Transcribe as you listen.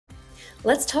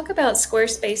Let's talk about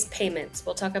Squarespace Payments.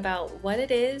 We'll talk about what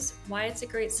it is, why it's a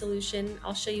great solution.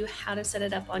 I'll show you how to set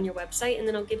it up on your website, and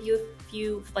then I'll give you a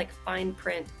few fine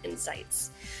print insights.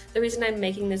 The reason I'm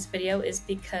making this video is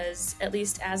because, at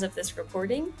least as of this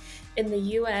recording, in the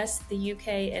US, the UK,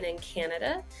 and in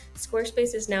Canada,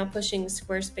 Squarespace is now pushing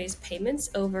Squarespace Payments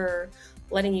over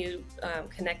letting you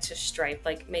connect to Stripe,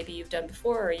 like maybe you've done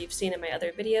before or you've seen in my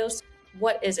other videos.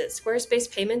 What is it?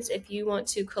 Squarespace Payments, if you want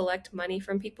to collect money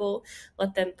from people,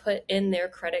 let them put in their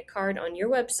credit card on your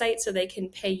website so they can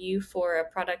pay you for a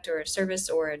product or a service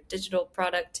or a digital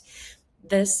product.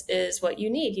 This is what you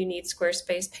need. You need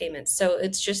Squarespace Payments. So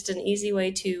it's just an easy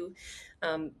way to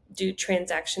do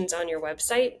transactions on your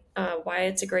website. Why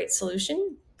it's a great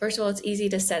solution. First of all, it's easy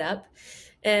to set up.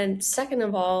 And second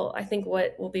of all, I think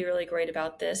what will be really great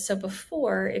about this, so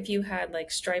before, if you had like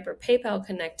Stripe or PayPal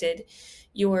connected,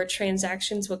 your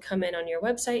transactions would come in on your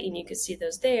website and you could see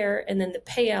those there. And then the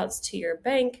payouts to your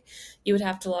bank, you would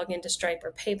have to log into Stripe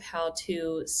or PayPal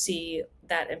to see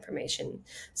that information.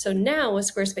 So now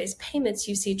with Squarespace Payments,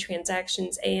 you see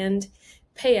transactions and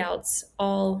payouts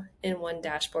all in one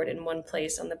dashboard in one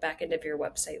place on the back end of your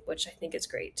website, which I think is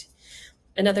great.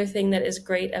 Another thing that is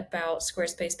great about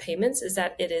Squarespace Payments is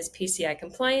that it is PCI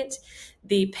compliant.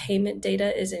 The payment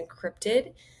data is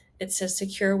encrypted. It's a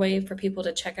secure way for people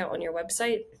to check out on your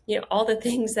website. You know, all the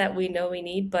things that we know we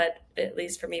need, but at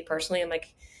least for me personally, I'm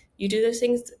like, you do those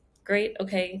things, great,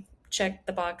 okay, check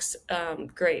the box,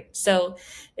 great. So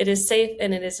it is safe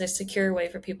and it is a secure way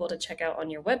for people to check out on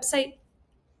your website.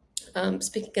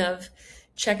 Speaking of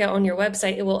checkout on your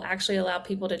website, it will actually allow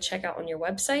people to check out on your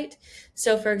website.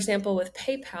 So for example, with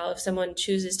PayPal, if someone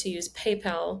chooses to use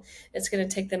PayPal, it's going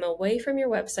to take them away from your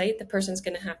website. The person's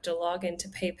going to have to log into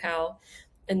PayPal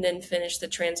and then finish the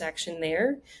transaction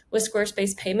there. With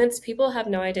Squarespace Payments, people have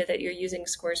no idea that you're using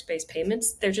Squarespace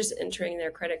Payments. They're just entering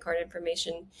their credit card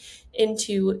information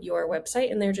into your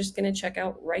website, and they're just going to check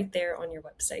out right there on your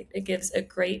website. It gives a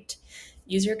great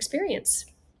user experience.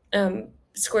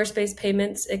 Squarespace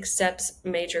Payments accepts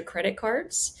major credit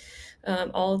cards,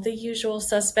 all of the usual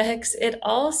suspects. It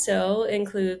also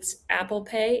includes Apple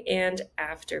Pay and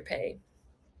Afterpay.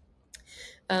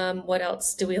 What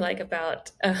else do we like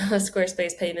about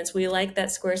Squarespace Payments? We like that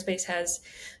Squarespace has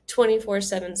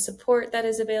 24/7 support that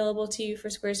is available to you for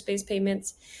Squarespace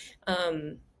Payments.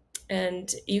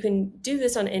 And you can do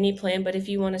this on any plan, but if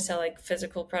you want to sell like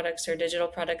physical products or digital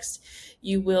products,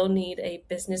 you will need a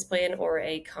business plan or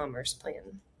a commerce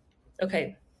plan.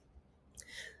 Okay,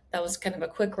 that was kind of a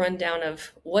quick rundown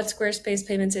of what Squarespace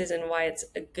Payments is and why it's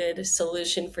a good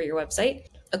solution for your website.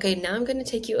 Okay, now I'm going to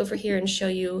take you over here and show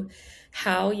you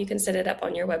how you can set it up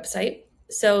on your website.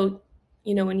 So,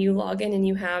 you know, when you log in and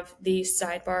you have the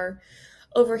sidebar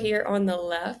over here on the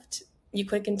left, you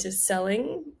click into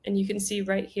selling and you can see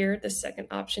right here, the second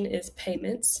option is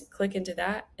payments. Click into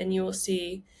that and you will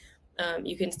see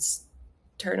you can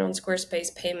turn on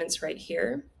Squarespace Payments right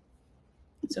here.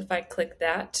 So if I click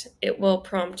that, it will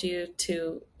prompt you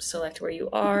to select where you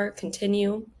are,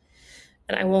 continue.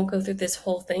 And I won't go through this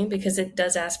whole thing because it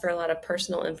does ask for a lot of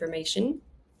personal information.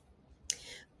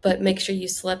 But make sure you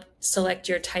select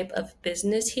your type of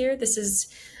business here. This is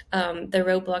the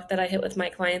roadblock that I hit with my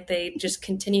client. They just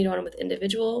continued on with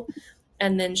individual,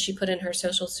 and then she put in her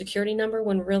social security number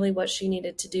when really what she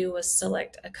needed to do was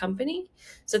select a company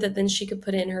so that then she could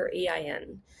put in her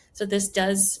EIN. So this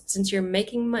does, since you're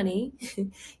making money,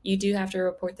 you do have to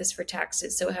report this for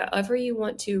taxes. So however you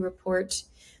want to report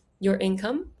your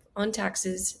income on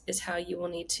taxes is how you will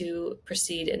need to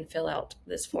proceed and fill out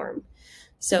this form.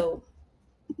 So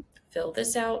fill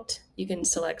this out. You can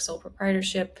select sole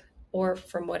proprietorship or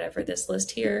from whatever this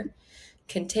list here,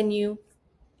 continue.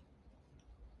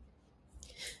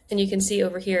 And you can see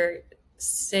over here,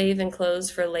 save and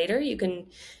close for later. You can,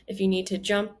 if you need to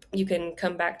jump, you can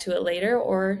come back to it later,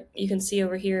 or you can see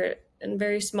over here in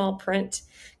very small print,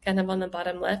 kind of on the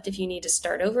bottom left, if you need to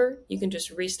start over, you can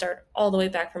just restart all the way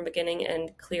back from beginning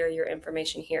and clear your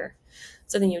information here.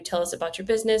 So then you tell us about your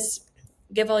business,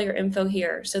 give all your info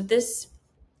here. So this,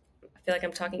 I feel like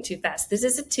I'm talking too fast. This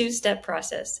is a two-step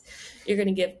process. You're going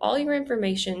to give all your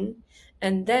information,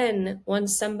 and then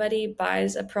once somebody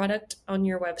buys a product on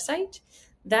your website,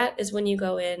 that is when you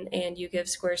go in and you give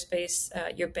Squarespace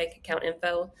your bank account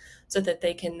info so that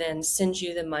they can then send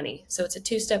you the money. So it's a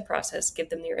two-step process. Give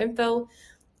them your info.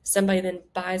 Somebody then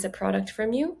buys a product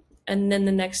from you. And then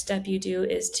the next step you do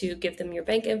is to give them your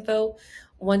bank info.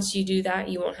 Once you do that,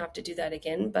 you won't have to do that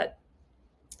again, but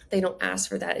they don't ask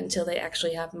for that until they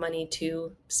actually have money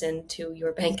to send to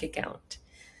your bank account.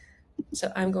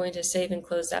 So I'm going to save and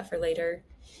close that for later.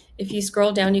 If you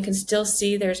scroll down, you can still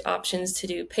see there's options to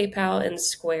do PayPal and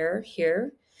Square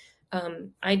here.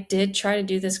 I did try to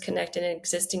do this connect an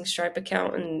existing Stripe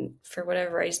account, and for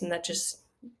whatever reason, that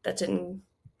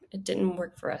didn't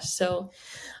work for us. So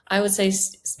I would say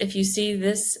if you see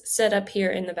this set up here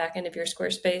in the back end of your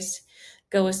Squarespace,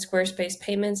 go with Squarespace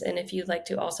Payments. And if you'd like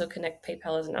to also connect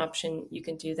PayPal as an option, you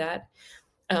can do that.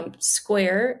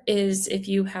 Square is if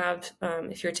you have,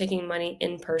 if you're taking money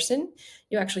in person,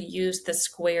 you actually use the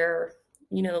Square,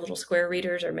 the little Square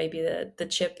readers, or maybe the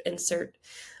chip insert.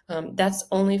 That's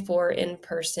only for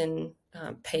in-person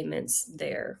payments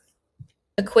there.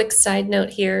 A quick side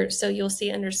note here. So you'll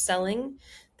see under selling,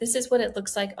 this is what it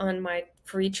looks like on my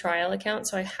free trial account.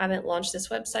 So I haven't launched this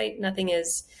website. Nothing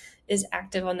is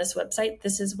active on this website.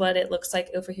 This is what it looks like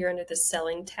over here under the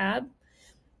selling tab.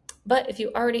 But if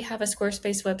you already have a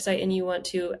Squarespace website and you want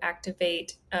to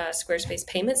activate Squarespace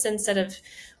Payments instead of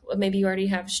maybe you already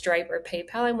have Stripe or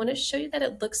PayPal, I want to show you that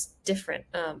it looks different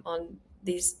on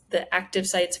the active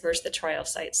sites versus the trial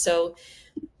sites. So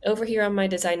over here on my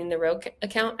Designing the Row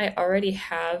account, I already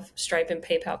have Stripe and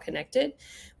PayPal connected.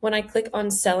 When I click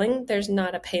on selling, there's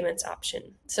not a payments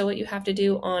option. So what you have to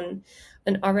do on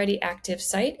an already active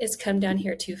site is come down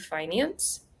here to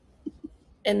finance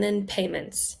and then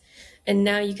payments. And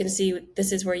now you can see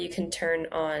this is where you can turn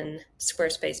on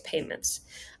Squarespace Payments.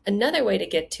 Another way to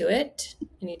get to it,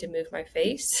 I need to move my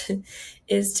face,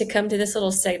 is to come to this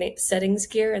little settings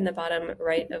gear in the bottom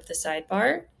right of the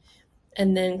sidebar,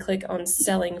 and then click on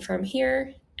selling from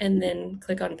here, and then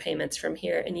click on payments from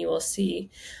here, and you will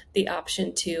see the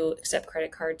option to accept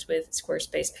credit cards with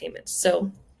Squarespace Payments.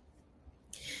 So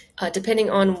depending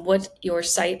on what your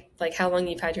site, like how long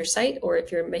you've had your site, or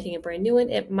if you're making a brand new one,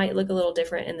 it might look a little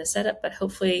different in the setup, but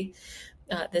hopefully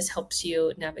this helps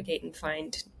you navigate and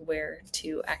find where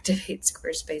to activate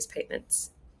Squarespace Payments.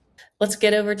 Let's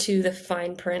get over to the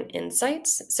fine print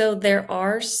insights. So there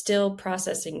are still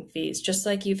processing fees, just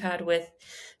like you've had with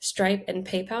Stripe and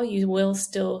PayPal, you will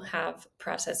still have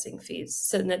processing fees.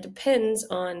 So that depends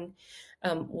on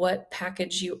what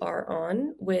package you are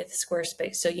on with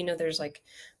Squarespace. So, there's like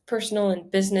personal and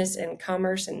business and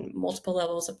commerce and multiple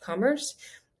levels of commerce.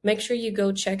 Make sure you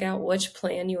go check out which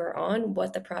plan you are on,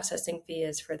 what the processing fee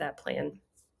is for that plan.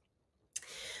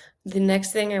 The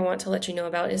next thing I want to let you know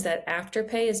about is that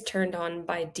Afterpay is turned on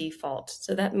by default.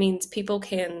 So that means people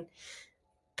can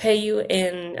pay you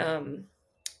in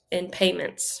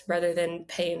payments rather than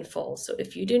pay in full. So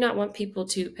if you do not want people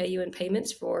to pay you in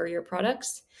payments for your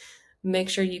products, make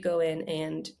sure you go in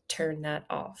and turn that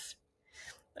off.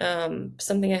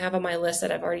 Something I have on my list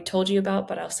that I've already told you about,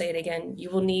 but I'll say it again. You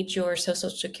will need your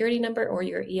social security number or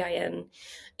your EIN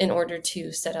in order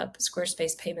to set up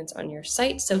Squarespace Payments on your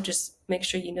site. So just make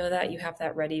sure you know that you have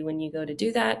that ready when you go to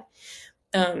do that.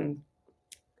 And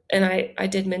I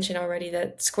did mention already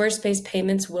that Squarespace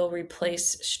Payments will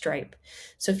replace Stripe.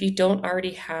 So if you don't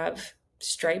already have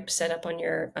Stripe set up on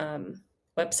your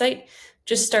website,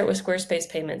 just start with Squarespace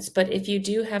Payments. But if you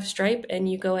do have Stripe and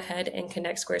you go ahead and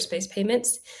connect Squarespace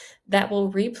Payments, that will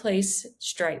replace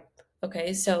Stripe.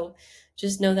 Okay, so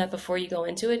just know that before you go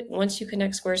into it. Once you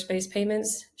connect Squarespace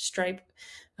Payments, Stripe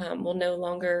will no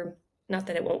longer, not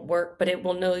that it won't work, but it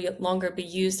will no longer be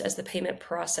used as the payment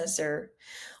processor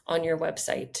on your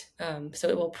website. So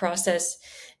it will process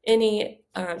any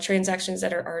transactions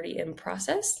that are already in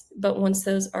process. But once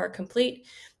those are complete,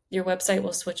 your website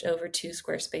will switch over to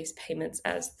Squarespace Payments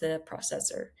as the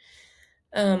processor.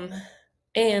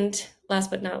 And last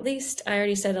but not least, I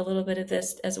already said a little bit of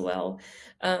this as well.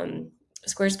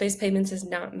 Squarespace Payments is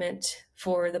not meant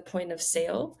for the point of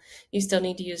sale. You still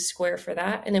need to use Square for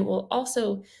that. And it will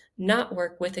also not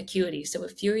work with Acuity. So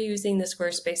if you're using the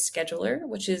Squarespace scheduler,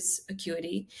 which is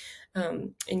Acuity,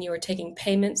 and you are taking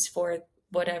payments for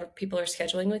whatever people are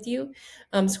scheduling with you,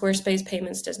 Squarespace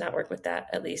Payments does not work with that,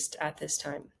 at least at this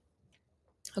time.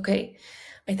 Okay,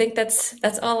 I think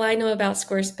that's all I know about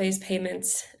Squarespace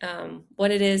Payments,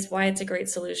 what it is, why it's a great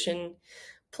solution,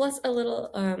 plus a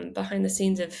little behind the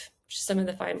scenes of some of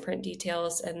the fine print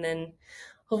details, and then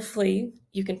hopefully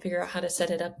you can figure out how to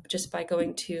set it up just by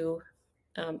going to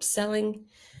selling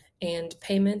and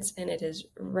payments, and it is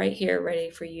right here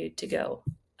ready for you to go.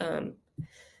 And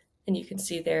you can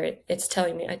see there, it's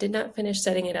telling me I did not finish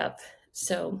setting it up.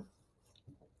 So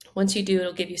once you do,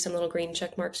 it'll give you some little green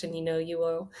check marks and you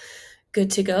are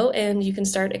good to go, and you can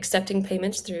start accepting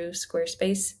payments through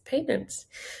Squarespace Payments.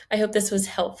 I hope this was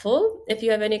helpful. If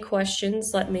you have any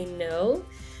questions, let me know.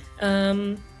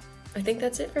 I think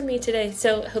that's it for me today.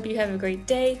 So I hope you have a great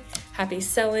day. Happy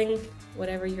selling,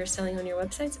 whatever you're selling on your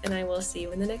websites, and I will see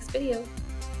you in the next video.